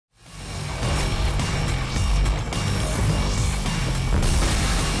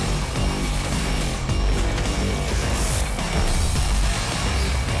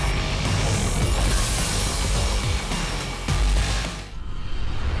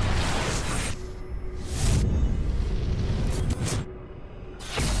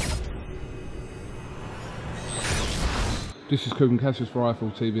This is KUGAN CASSIUS for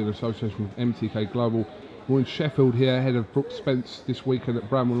iFall TV in association with MTK Global. We're in Sheffield here ahead of Brooks Spence this weekend at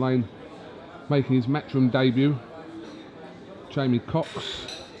Bramwell Lane, making his matchroom debut. Jamie Cox,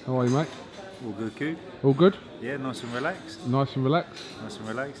 how are you, mate? All good, Q. All good? Yeah, nice and relaxed. Nice and relaxed? Nice and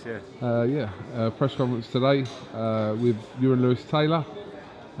relaxed, yeah. Press conference today with you and Lewis Taylor,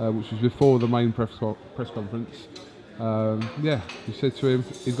 which was before the main press conference. You said to him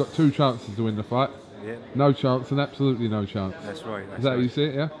he's got 2 chances to win the fight. Yeah. No chance and absolutely no chance. That's right. Is that how you see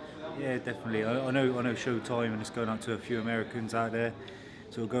it, yeah? Yeah, definitely. I know Showtime, and it's going out to a few Americans out there.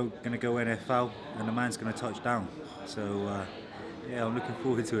 So we're going to go NFL, and the man's going to touch down. So, yeah, I'm looking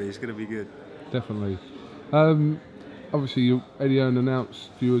forward to it. It's going to be good. Definitely. Obviously, Eddie Hearn announced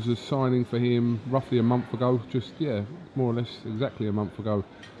you as a signing for him roughly a month ago. More or less exactly a month ago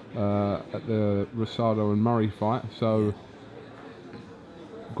at the Rosado and Murray fight. So,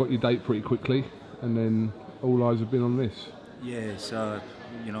 got your date pretty quickly, and then all eyes have been on this. Yeah, so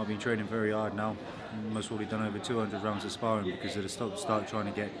I've been training very hard now. Most probably done over 200 rounds of sparring because of the start trying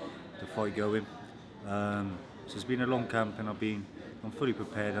to get the fight going. So it's been a long camp, and I'm fully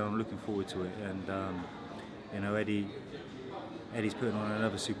prepared, and I'm looking forward to it. And Eddie's putting on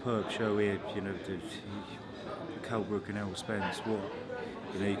another superb show here. The Cal Brook and Errol Spence.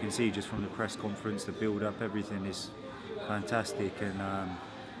 You can see just from the press conference, the build-up, everything is fantastic, and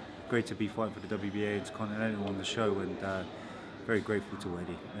great to be fighting for the WBA Intercontinental on the show, and very grateful to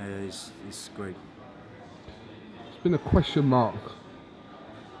Eddie. It's great. It's been a question mark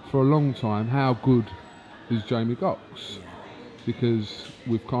for a long time. How good is Jamie Cox? Yeah. Because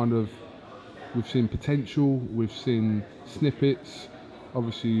we've seen potential, we've seen snippets.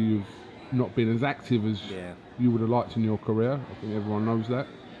 Obviously, you've not been as active as you would have liked in your career. I think everyone knows that.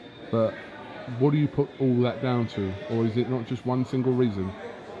 But what do you put all that down to, or is it not just one single reason?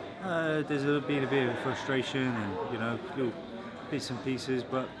 There's been a bit of frustration, and little bits and pieces.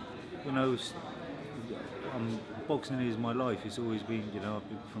 But boxing is my life. It's always been, I've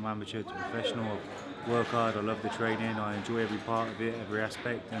been from amateur to professional. I work hard. I love the training. I enjoy every part of it, every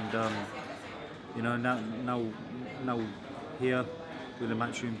aspect. And now here with the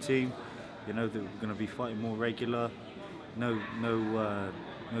matchroom team, that we're going to be fighting more regular. No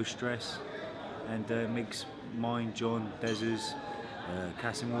stress, and it makes mine, John, Dez's,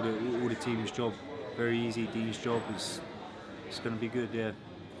 Cassim, all the team's job very easy. Dean's job it's going to be good, yeah.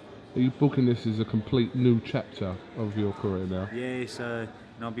 Are you booking this as a complete new chapter of your career now? Yes, I've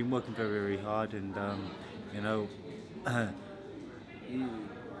been working very, very hard, and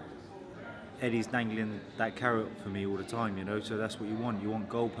Eddie's dangling that carrot for me all the time, so that's what you want. You want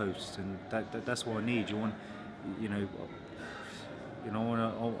goalposts, and that's what I need. You want,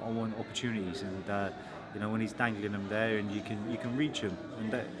 I want opportunities, and when he's dangling them there, and you can reach him,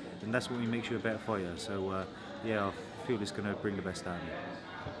 and that's what makes you a better fighter. So I feel it's going to bring the best out of me.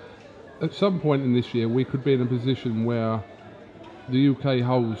 At some point in this year, we could be in a position where the UK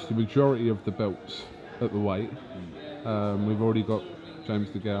holds the majority of the belts at the weight. We've already got James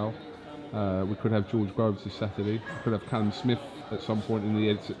DeGale. We could have George Groves this Saturday. We could have Callum Smith at some point in the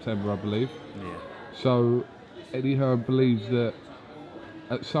end of September, I believe. Yeah. So Eddie Hearn believes that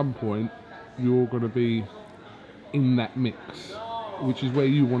at some point you're going to be in that mix, which is where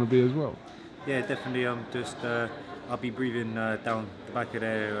you want to be as well. Yeah, definitely. I'll be breathing down the back of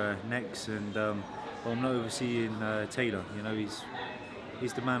their necks, and I'm not overseeing Taylor.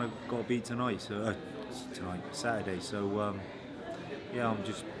 He's the man I've got to beat tonight. Saturday. So I'm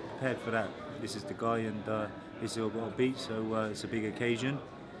just prepared for that. This is the guy, and this is who I've got to beat. So it's a big occasion.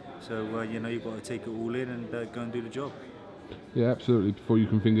 So you've got to take it all in and go and do the job. Yeah, absolutely. Before you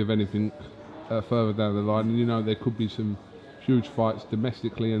can think of anything further down the line, and there could be some huge fights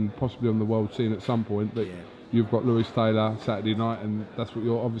domestically and possibly on the world scene at some point. But you've got Lewis Taylor Saturday night, and that's what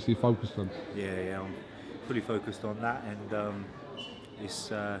you're obviously focused on. Yeah, I'm fully focused on that, and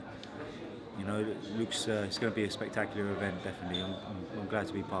it's it looks it's going to be a spectacular event. Definitely, I'm glad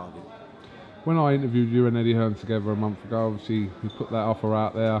to be part of it. When I interviewed you and Eddie Hearn together a month ago, obviously you put that offer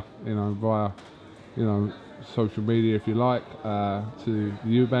out there, via social media, if you like, to the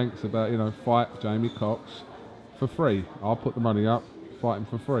Eubanks about fight Jamie Cox for free. I'll put the money up, fight him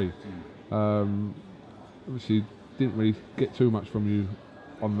for free. Obviously didn't really get too much from you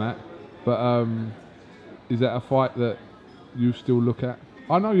on that, but is that a fight that you still look at?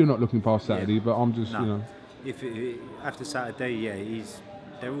 I know you're not looking past Saturday, but I'm just If after Saturday,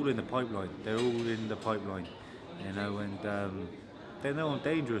 they're all in the pipeline. They're all in the pipeline, and they know I'm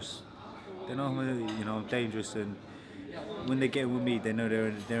dangerous. They know I'm dangerous, and when they get with me, they know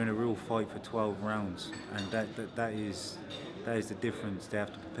they're in a real fight for 12 rounds, and that is the difference. They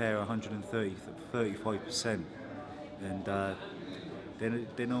have to prepare 135%, and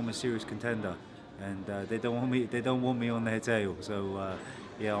they know I'm a serious contender, and they don't want me. They don't want me on their tail. So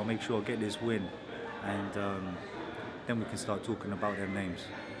yeah, I'll make sure I get this win, and then we can start talking about their names.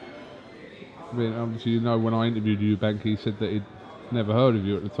 I mean, obviously, you know, when I interviewed Eubanks, he said that he'd never heard of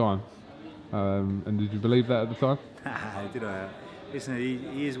you at the time. And did you believe that at the time? Did I? Listen,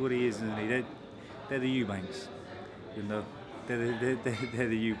 he is what he is, isn't he? They're the Eubanks, you know. They're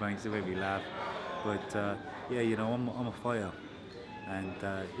the Eubanks. They make me laugh. But yeah, you know, I'm a fighter, and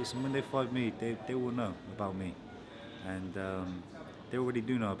listen, when they fight me, they will know about me, and they already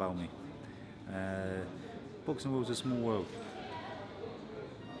do know about me. Boxing world's a small world.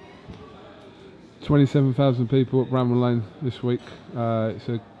 27,000 people at Bramall Lane this week. It's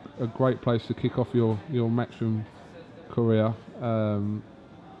a great place to kick off your matchroom career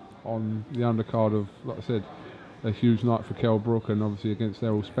on the undercard of, like I said, a huge night for Kell Brook, and obviously against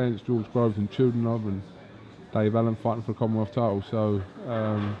Errol Spence, George Groves and Chudenov and Dave Allen fighting for the Commonwealth title. So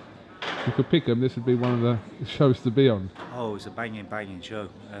if you could pick them, this would be one of the shows to be on. Oh, it's a banging show.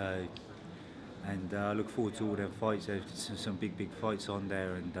 And I look forward to all their fights. There's some big fights on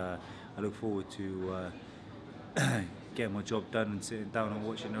there, and I look forward to getting my job done and sitting down and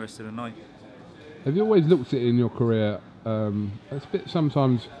watching the rest of the night. Have you always looked at it in your career? It's a bit,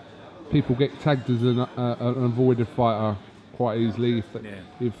 sometimes people get tagged as an avoided fighter quite easily.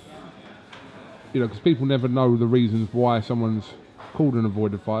 If you know, because people never know the reasons why someone's called an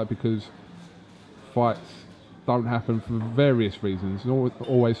avoided fighter, because fights don't happen for various reasons. It's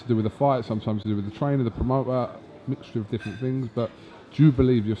always to do with the fight, sometimes to do with the trainer, the promoter, mixture of different things. But do you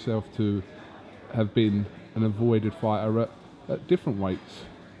believe yourself to have been an avoided fighter at different weights?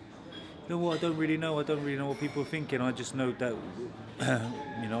 You know what? I don't really know. I don't really know what people are thinking. I just know that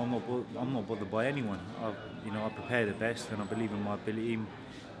you know, I'm not bothered by anyone. You know, I prepare the best, and I believe in my ability.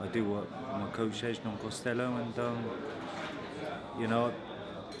 I do what my coach says, non Costello, and you know,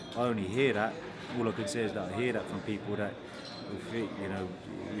 I only hear that. All I can say is that I hear that from people that, you know,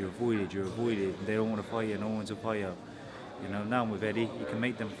 you're avoided. They don't want to fight you. No one's a fighter. You know, now with Eddie, he can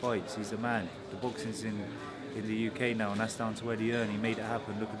make them fights. He's the man. The boxing's in the UK now, and that's down to Eddie Hearn. He made it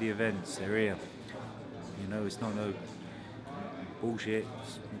happen. Look at the events. They're here. You know, it's not no bullshit.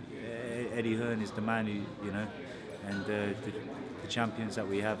 Eddie Hearn is the man who, you know, and the champions that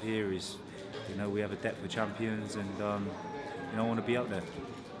we have here is, you know, we have a depth of champions, and you know, I want to be up there.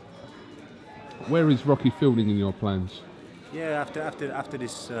 Where is Rocky Fielding in your plans? Yeah, after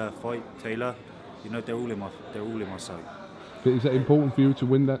this fight, Taylor, you know, they're all in my sight. But is it important for you to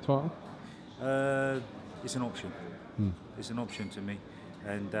win that title? It's an option. It's an option to me,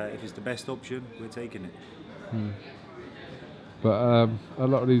 and if it's the best option, we're taking it. But a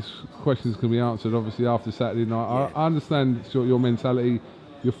lot of these questions can be answered obviously after Saturday night. Yeah. I understand your mentality.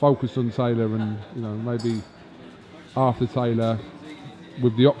 You're focused on Taylor, and you know, maybe after Taylor,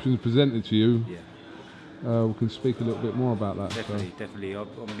 with the options presented to you, we can speak a little bit more about that. Definitely. I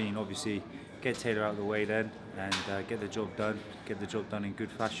mean, obviously, get Taylor out of the way then, and get the job done in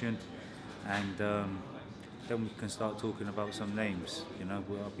good fashion, and then we can start talking about some names. You know,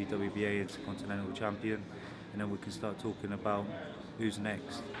 I'll be WBA Intercontinental Champion, and then we can start talking about who's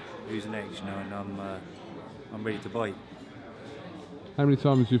next. You know, and I'm ready to bite. How many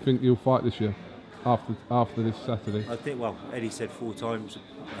times do you think you'll fight this year? After this Saturday? I think, well, Eddie said 4 times,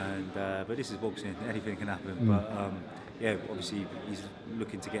 and but this is boxing, anything can happen. But yeah, obviously he's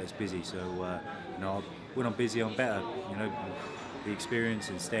looking to get us busy, so you know, when I'm busy, I'm better. You know, the experience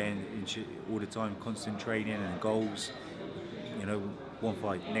and staying in all the time, constant training and goals. You know, one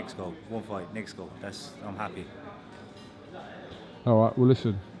fight, next goal, one fight, next goal. I'm happy. All right. Well,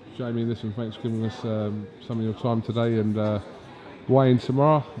 listen, Jamie. Thanks for giving us some of your time today, and weigh in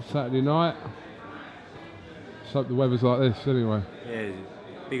tomorrow, Saturday night. Let's hope the weather's like this anyway. Yeah,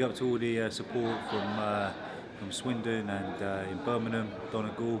 big up to all the support from Swindon and in Birmingham,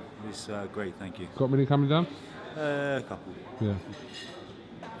 Donegal. It's great, thank you. Got many coming down? A couple. Yeah.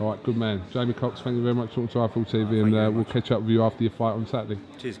 All right, good man. Jamie Cox, thank you very much for talking to iFull TV, and we'll catch up with you after your fight on Saturday.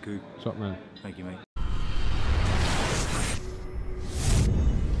 Cheers, Coog. Top man. Thank you, mate.